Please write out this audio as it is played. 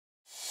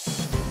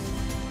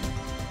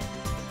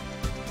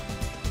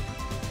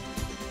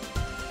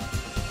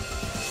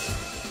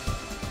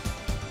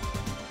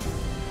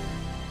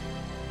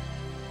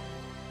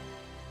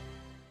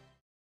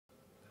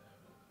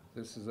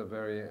this is a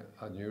very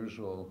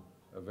unusual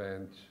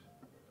event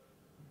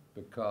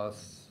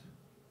because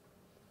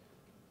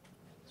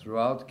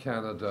throughout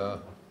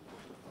Canada,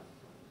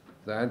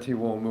 the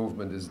anti-war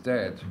movement is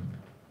dead.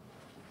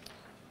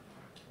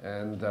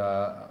 And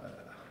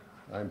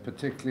I'm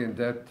particularly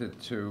indebted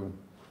to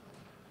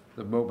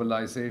the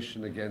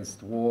mobilization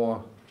against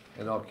war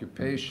and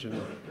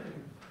occupation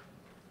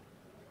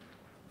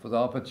for the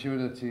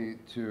opportunity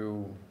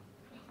to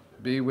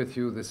be with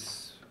you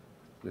this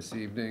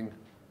evening.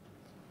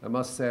 I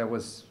must say I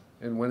was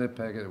in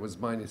Winnipeg and it was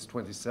minus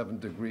 27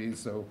 degrees,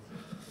 so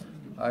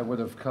I would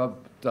have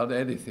done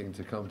anything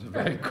to come to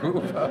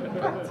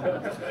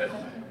Vancouver.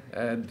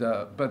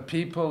 But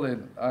people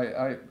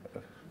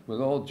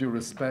with all due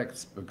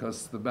respect,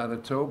 because the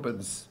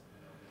Manitobans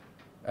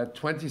at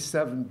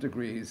 27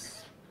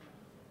 degrees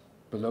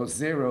below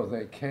zero,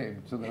 they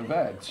came to the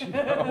event. You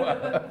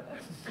know?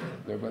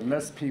 There were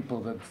less people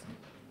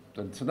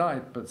than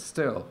tonight, but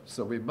still,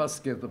 so we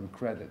must give them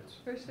credit.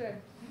 For sure.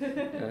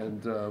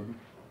 And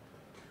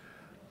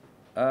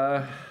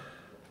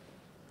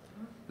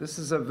this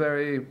is a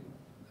very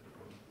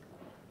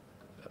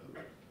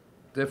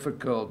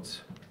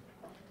difficult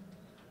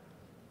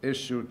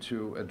issue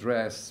to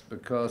address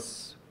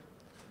because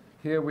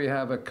here we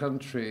have a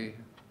country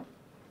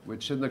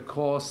which in the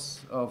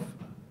course of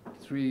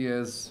 3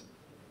 years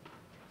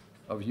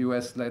of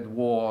US-led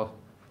war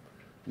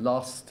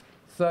lost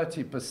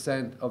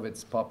 30% of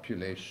its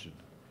population.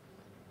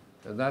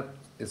 And that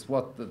is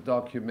what the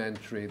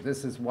documentary,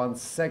 this is one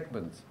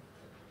segment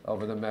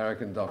of an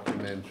American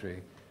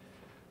documentary.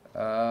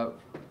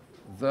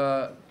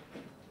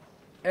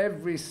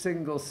 Every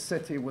single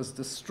city was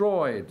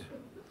destroyed.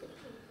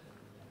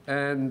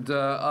 And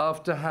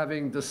after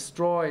having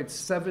destroyed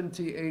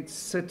 78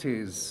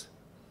 cities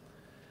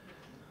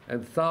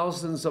and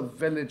thousands of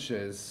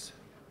villages,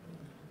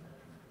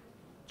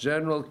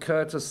 General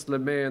Curtis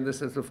LeMay, and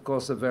this is of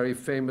course a very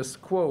famous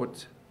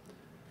quote,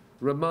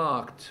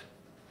 remarked,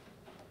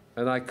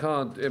 and I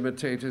can't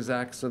imitate his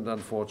accent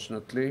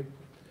unfortunately,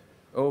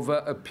 over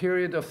a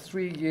period of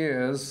 3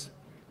 years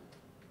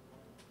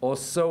or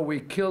so we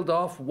killed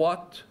off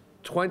what?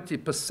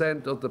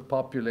 20% of the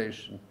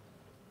population,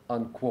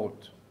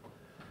 unquote.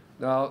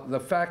 Now, the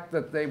fact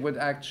that they would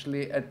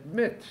actually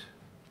admit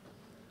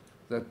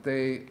that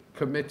they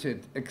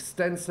committed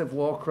extensive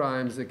war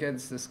crimes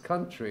against this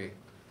country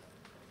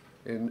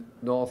in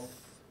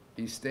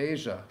Northeast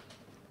Asia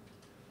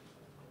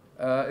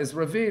is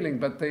revealing,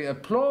 but they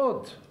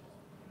applaud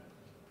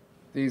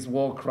these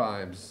war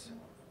crimes.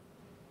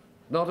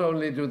 Not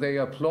only do they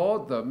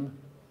applaud them,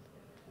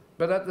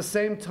 but at the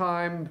same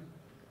time,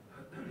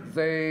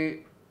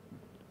 they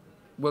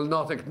will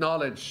not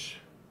acknowledge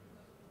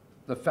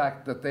the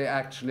fact that they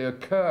actually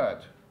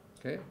occurred,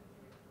 okay?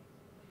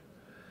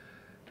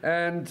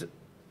 And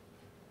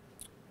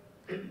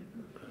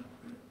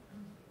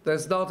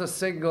there's not a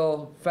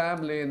single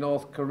family in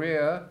North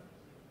Korea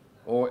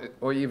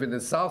or even in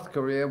South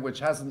Korea which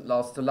hasn't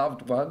lost a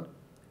loved one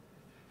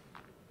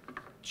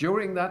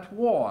during that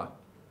war.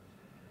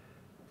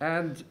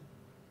 And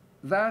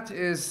that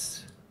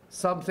is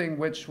something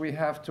which we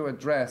have to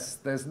address.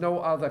 There's no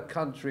other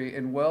country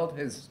in world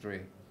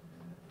history,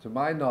 to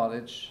my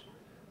knowledge,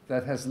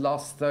 that has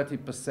lost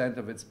 30%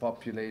 of its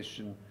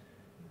population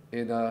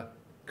in a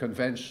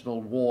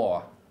conventional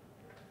war.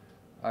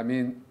 I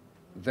mean,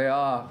 there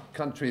are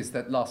countries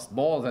that lost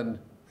more than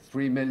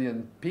 3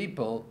 million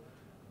people,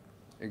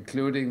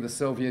 including the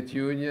Soviet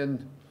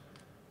Union,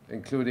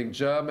 including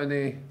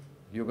Germany,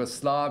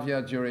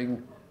 Yugoslavia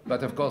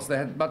but of course they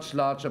had much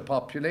larger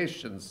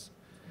populations.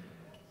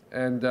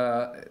 And,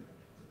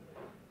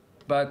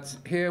 but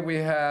here we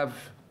have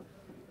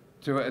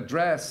to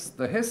address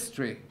the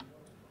history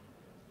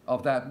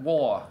of that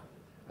war.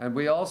 And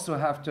we also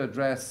have to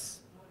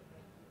address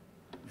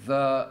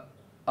the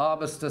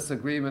armistice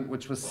agreement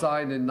which was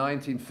signed in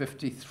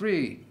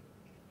 1953,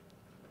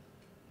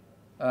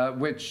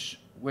 which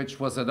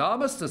was an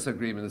armistice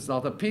agreement. It's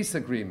not a peace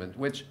agreement,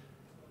 which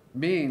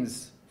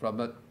means from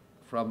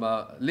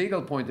a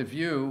legal point of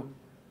view,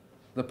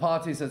 the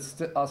parties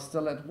are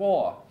still at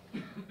war.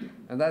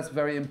 And that's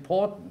very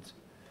important.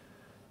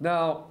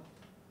 Now,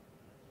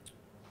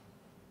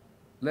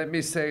 let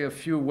me say a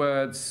few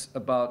words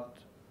about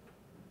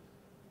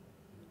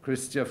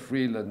Chrystia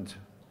Freeland.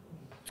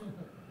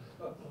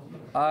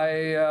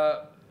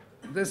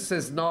 This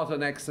is not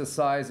an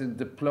exercise in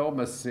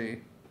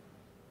diplomacy.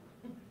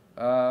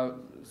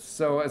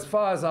 So as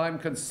far as I'm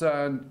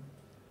concerned,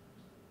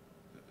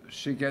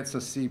 she gets a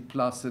C+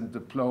 in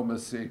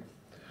diplomacy.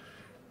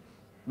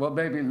 Well,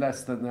 maybe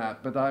less than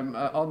that, but I'm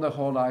on the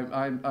whole,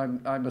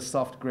 I'm a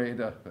soft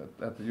grader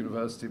at the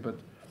university. But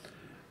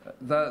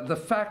the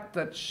fact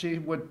that she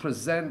would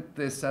present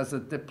this as a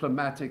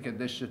diplomatic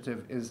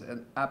initiative is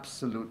an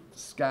absolute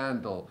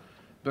scandal,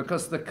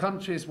 because the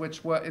countries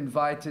which were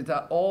invited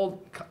are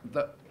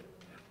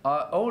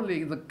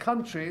only the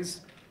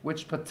countries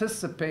which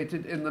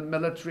participated in the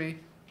military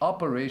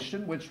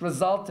operation, which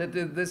resulted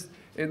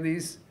in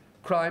these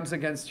crimes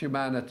against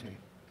humanity.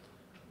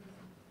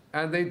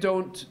 And they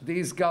don't,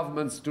 these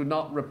governments do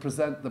not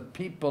represent the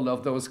people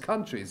of those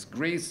countries.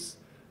 Greece,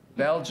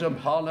 Belgium,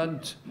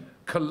 Holland,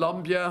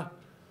 Colombia.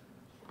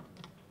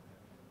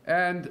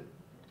 And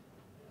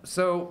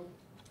so,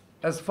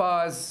 as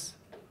far as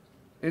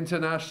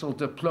international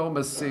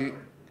diplomacy,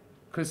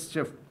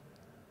 Chrystia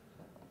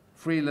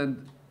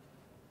Freeland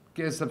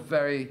gives a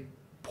very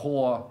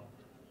poor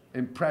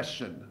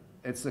impression.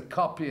 It's a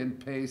copy and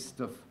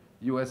paste of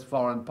US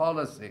foreign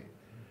policy.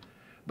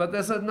 But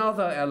there's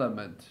another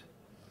element.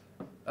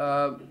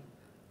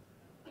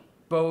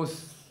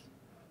 Both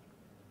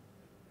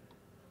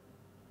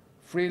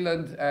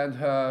Freeland and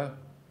her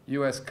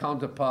US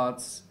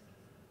counterparts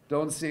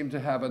don't seem to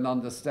have an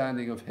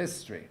understanding of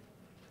history.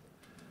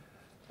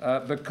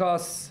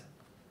 Because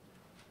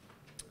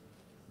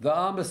the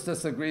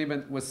armistice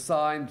agreement was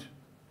signed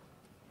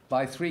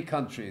by 3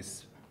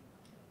 countries,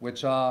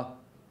 which are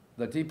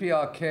the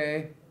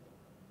DPRK,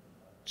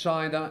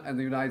 China, and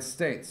the United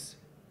States.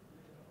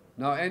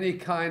 Now, any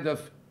kind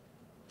of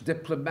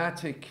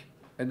diplomatic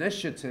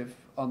initiative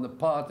on the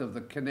part of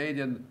the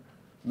Canadian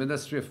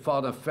Ministry of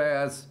Foreign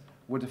Affairs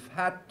would have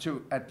had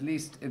to at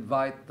least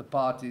invite the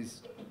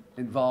parties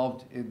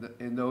involved in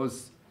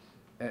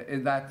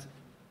that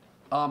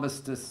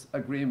armistice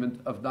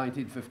agreement of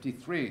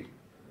 1953.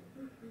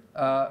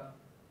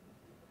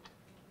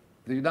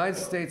 The United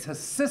States has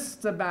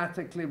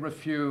systematically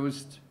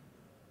refused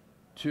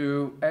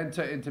to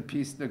enter into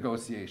peace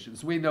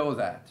negotiations. We know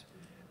that.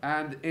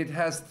 And it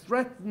has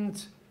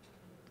threatened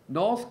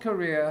North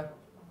Korea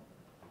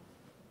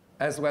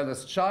as well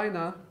as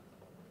China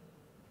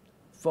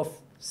for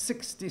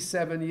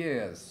 67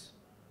 years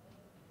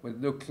with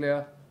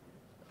nuclear.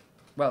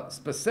 Well,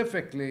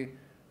 specifically,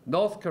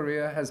 North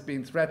Korea has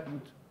been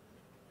threatened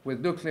with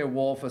nuclear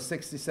war for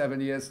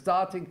 67 years,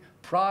 starting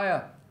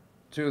prior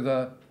to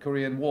the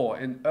Korean War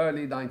in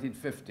early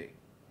 1950.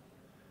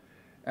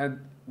 And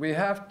we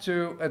have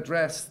to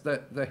address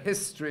the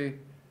history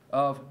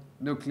of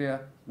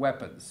nuclear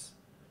weapons.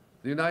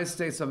 The United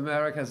States of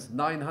America has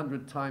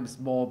 900 times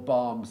more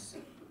bombs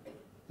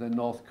than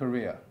North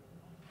Korea.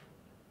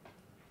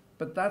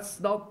 But that's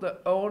not the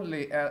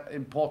only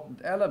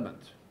important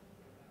element.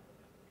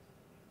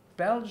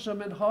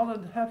 Belgium and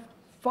Holland have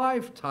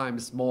 5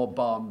 times more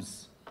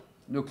bombs,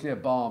 nuclear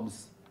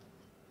bombs,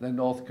 than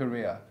North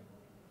Korea.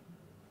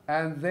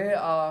 And they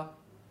are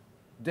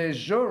de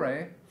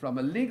jure, from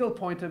a legal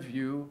point of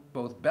view,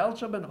 both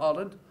Belgium and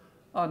Holland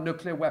are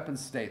nuclear weapon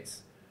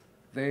states.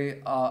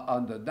 They are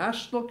under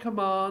national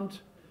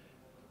command.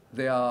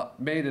 They are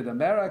made in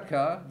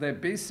America. They're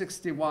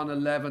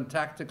B-6111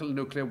 tactical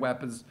nuclear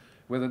weapons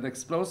with an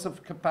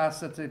explosive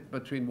capacity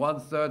between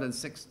 1/3 and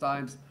 6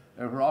 times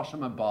a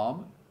Hiroshima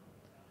bomb.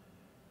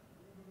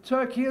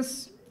 Turkey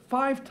has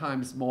 5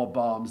 times more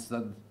bombs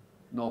than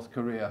North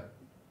Korea.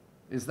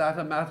 Is that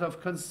a matter of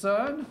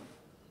concern?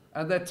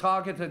 And they're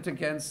targeted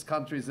against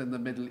countries in the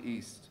Middle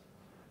East.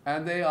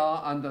 And they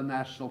are under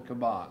national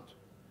command.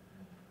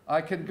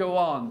 I could go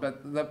on,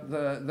 but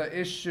the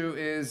issue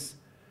is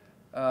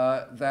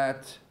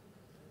that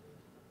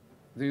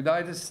the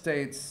United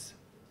States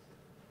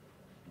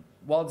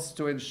wants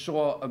to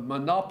ensure a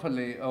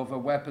monopoly over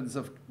weapons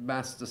of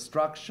mass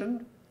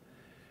destruction.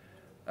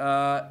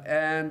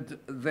 And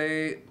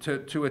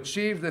to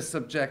achieve this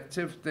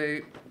objective,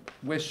 they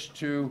wish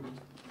to,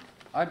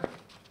 I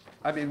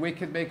mean, we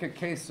can make a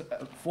case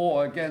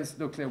for or against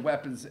nuclear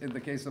weapons in the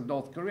case of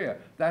North Korea.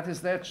 That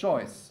is their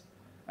choice.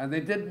 And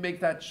they didn't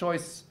make that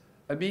choice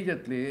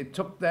immediately. It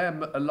took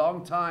them a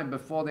long time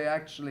before they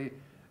actually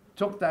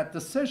took that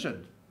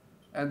decision.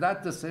 And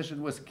that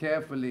decision was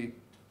carefully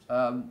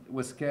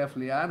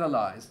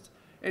analyzed.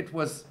 It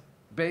was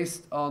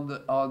based on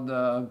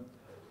the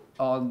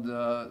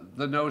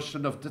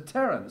notion of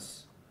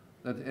deterrence,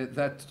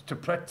 that to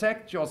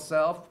protect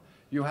yourself,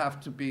 you have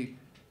to be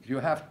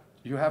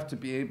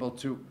able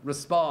to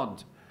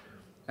respond.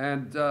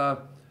 And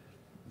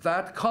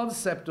that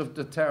concept of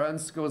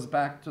deterrence goes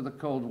back to the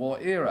Cold War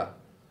era.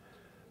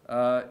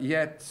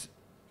 Yet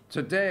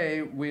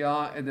today we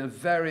are in a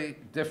very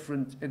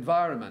different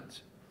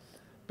environment,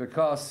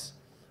 because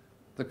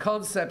the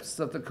concepts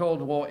of the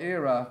Cold War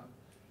era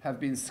have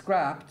been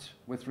scrapped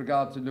with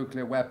regard to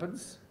nuclear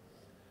weapons.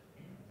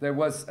 There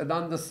was an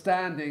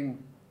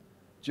understanding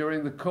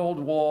during the Cold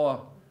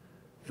War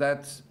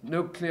that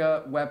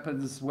nuclear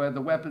weapons were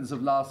the weapons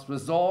of last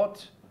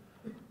resort.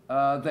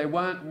 They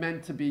weren't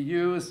meant to be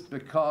used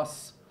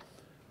because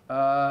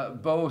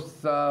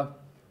both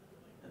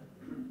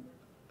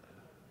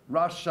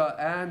Russia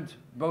and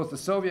both the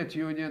Soviet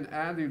Union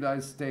and the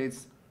United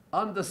States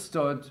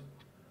understood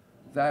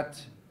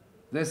that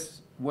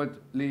this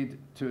would lead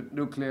to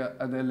nuclear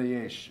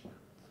annihilation.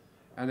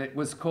 And it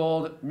was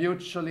called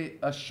mutually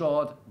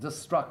assured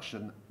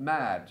destruction,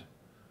 MAD.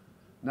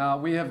 Now,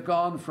 we have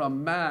gone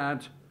from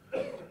MAD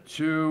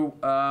to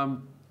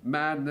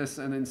madness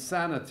and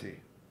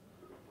insanity.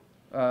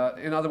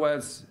 In other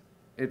words,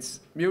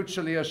 it's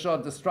mutually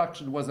assured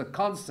destruction was a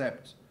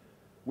concept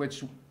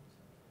which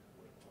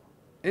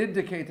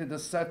indicated a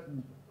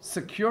certain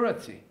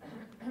security.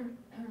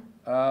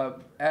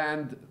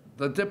 And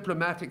the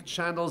diplomatic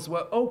channels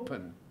were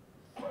open.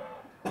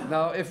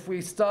 Now, if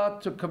we start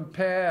to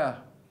compare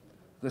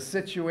the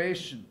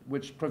situation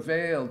which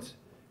prevailed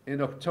in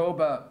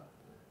October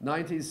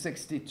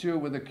 1962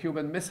 with the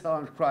Cuban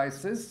Missile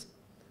Crisis,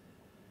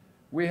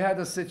 we had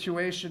a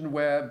situation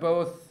where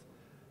both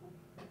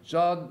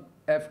John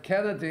F.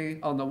 Kennedy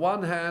on the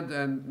one hand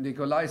and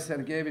Nikolai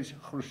Sergeyevich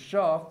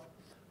Khrushchev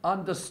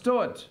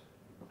understood,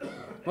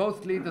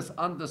 both leaders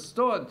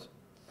understood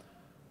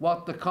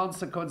what the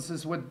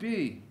consequences would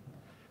be.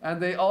 And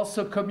they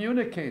also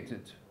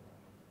communicated.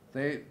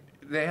 They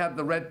had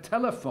the red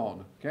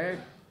telephone, okay?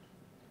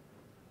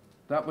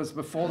 That was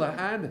before the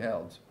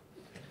handheld.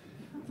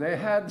 They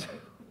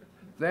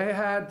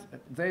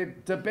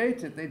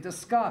debated, they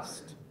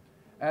discussed,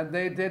 and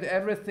they did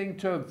everything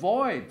to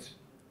avoid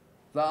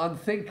the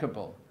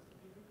unthinkable.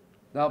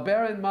 Now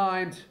bear in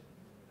mind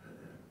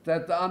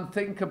that the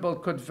unthinkable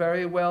could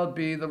very well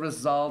be the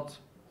result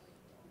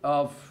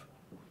of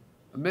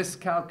a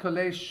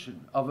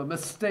miscalculation, of a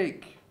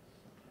mistake.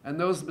 And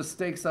those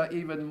mistakes are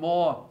even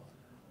more,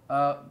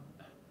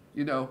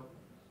 you know,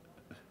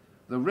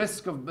 the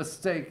risk of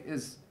mistake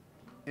is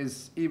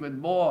even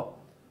more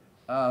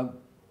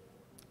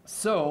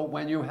so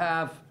when you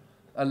have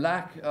a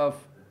lack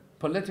of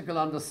political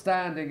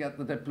understanding at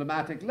the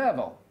diplomatic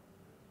level.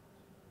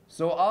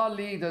 So our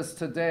leaders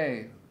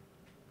today,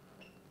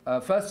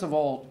 first of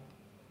all,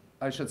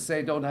 I should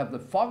say, don't have the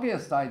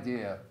foggiest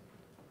idea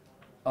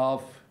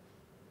of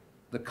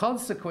the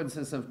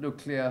consequences of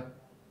nuclear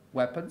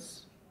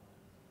weapons.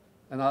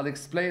 And I'll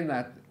explain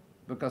that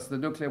because the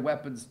nuclear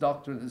weapons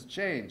doctrine has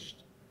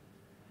changed.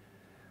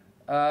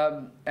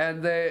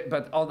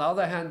 But on the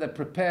other hand, they're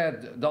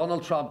prepared,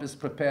 Donald Trump is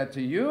prepared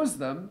to use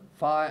them,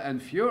 fire and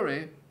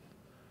fury.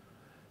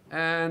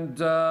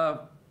 And I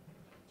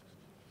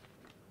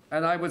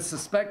would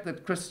suspect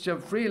that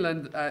Chrystia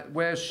Freeland,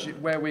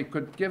 where we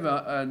could give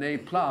her an A+,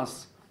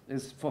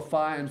 is for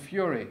fire and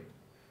fury,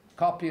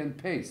 copy and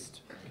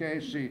paste. Okay,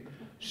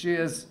 she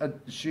has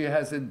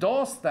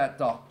endorsed that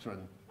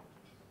doctrine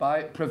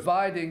by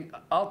providing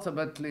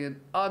ultimately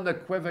an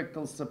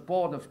unequivocal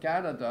support of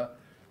Canada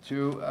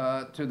to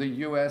the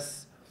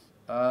U.S.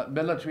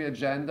 Military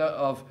agenda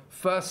of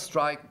first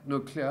strike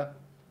nuclear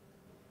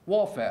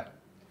warfare.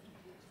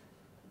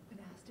 I'm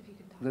gonna ask if you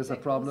can talk There's a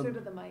problem. closer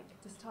to the mic.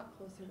 Just talk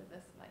closer to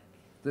this mic.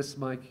 This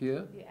mic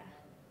here? Yeah.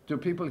 Do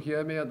people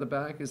hear me at the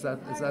back? Is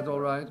that all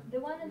right? The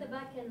one in the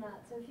back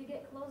cannot. So if you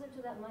get closer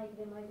to that mic,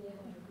 they might be able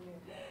to hear.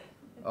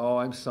 Oh,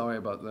 I'm sorry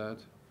about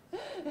that.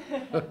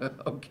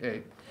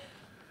 Okay.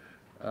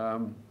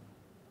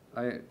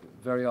 I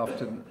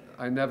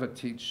never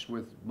teach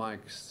with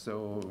mics,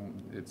 so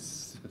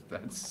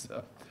that's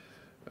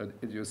an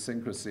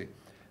idiosyncrasy.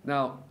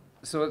 Now,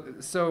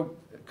 so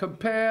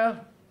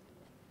compare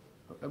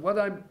what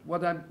I'm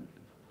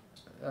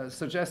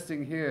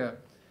suggesting here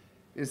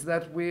is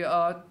that we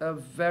are at a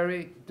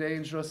very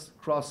dangerous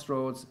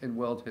crossroads in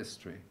world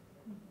history.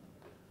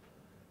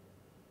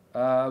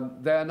 There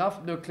are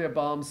enough nuclear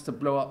bombs to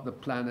blow up the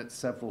planet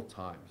several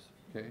times.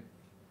 Okay.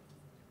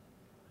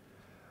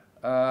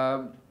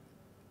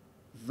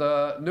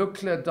 The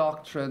nuclear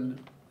doctrine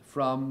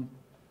from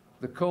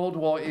the Cold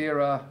War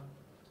era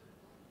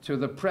to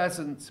the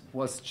present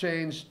was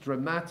changed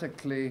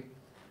dramatically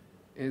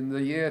in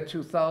the year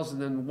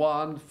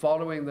 2001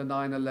 following the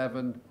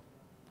 9/11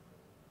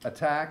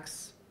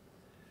 attacks.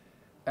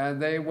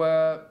 And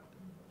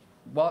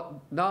what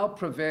now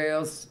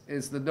prevails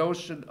is the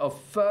notion of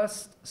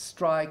first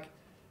strike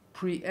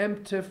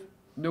preemptive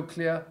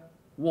nuclear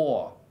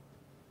war.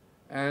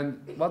 And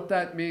what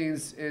that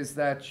means is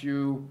that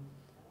you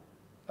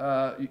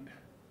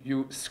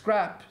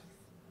scrap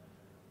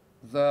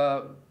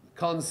the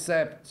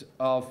concept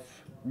of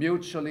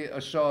mutually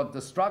assured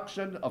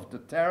destruction, of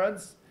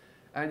deterrence,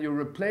 and you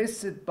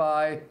replace it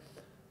by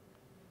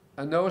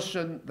a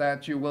notion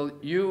that you will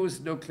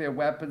use nuclear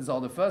weapons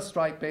on a first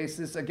strike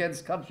basis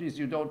against countries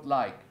you don't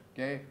like,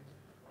 okay?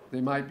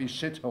 They might be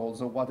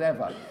shitholes or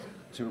whatever,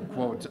 to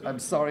quote. I'm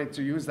sorry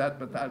to use that,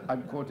 but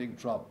I'm quoting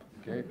Trump,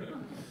 okay?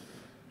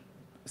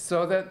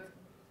 So that,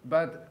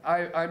 but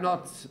I'm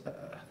not,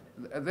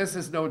 this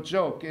is no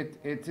joke.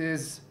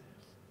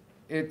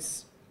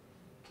 It's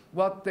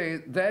what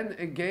they then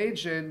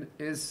engage in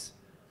is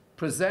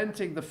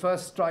presenting the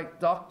first strike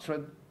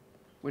doctrine,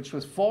 which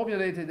was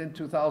formulated in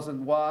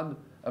 2001,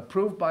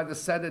 approved by the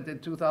Senate in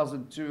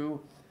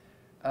 2002,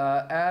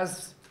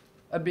 as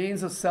a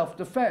means of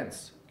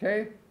self-defense.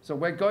 Okay, so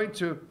we're going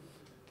to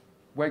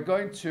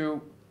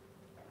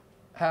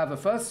have a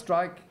first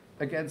strike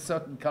against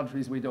certain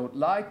countries we don't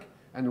like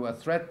and who are a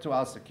threat to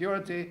our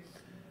security.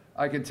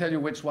 I can tell you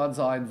which ones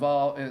are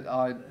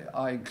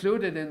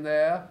included in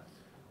there.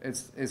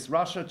 It's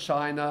Russia,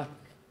 China,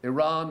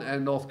 Iran,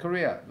 and North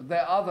Korea. But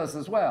there are others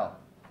as well.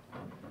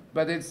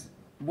 But it's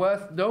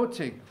worth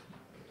noting,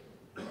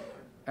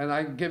 and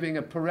I'm giving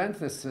a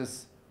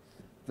parenthesis,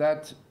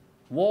 that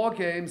war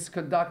games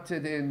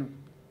conducted in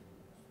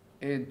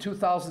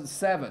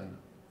 2007,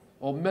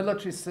 or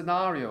military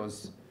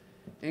scenarios,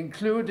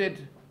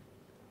 included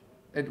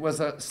It was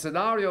a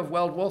scenario of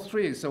World War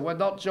III, so we're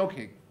not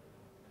joking.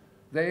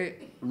 They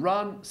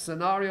run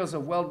scenarios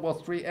of World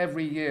War III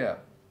every year.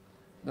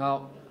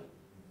 Now,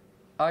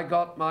 I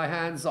got my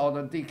hands on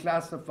a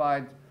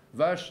declassified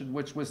version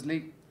which was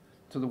leaked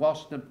to the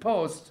Washington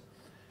Post,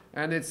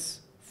 and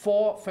it's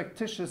 4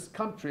 fictitious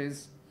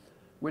countries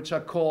which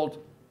are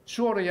called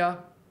Churia,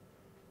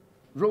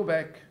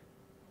 Rubeck,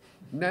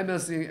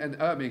 Nemesis, and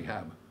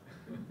Birmingham.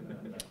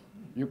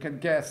 You can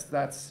guess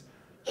that's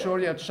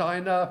Churia,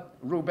 China,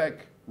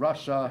 Rubeck,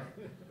 Russia,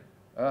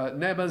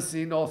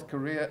 Nemesis, North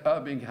Korea,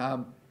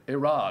 Birmingham,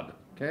 Iran.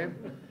 Okay?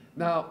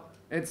 Now,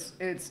 it's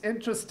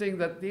interesting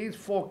that these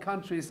 4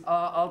 countries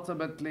are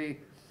ultimately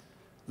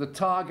the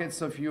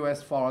targets of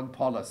US foreign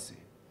policy.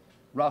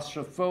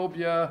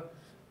 Russophobia,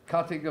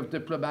 cutting of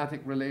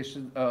diplomatic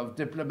relations, of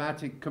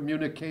diplomatic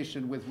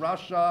communication with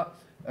Russia,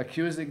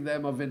 accusing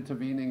them of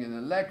intervening in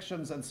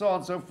elections, and so on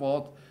and so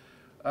forth.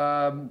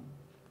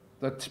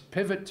 The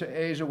pivot to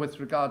Asia with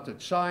regard to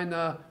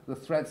China, the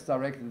threats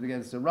directed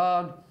against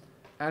Iran,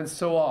 and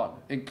so on,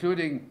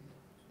 including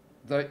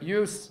the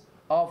use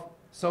of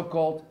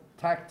so-called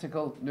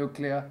tactical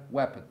nuclear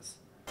weapons.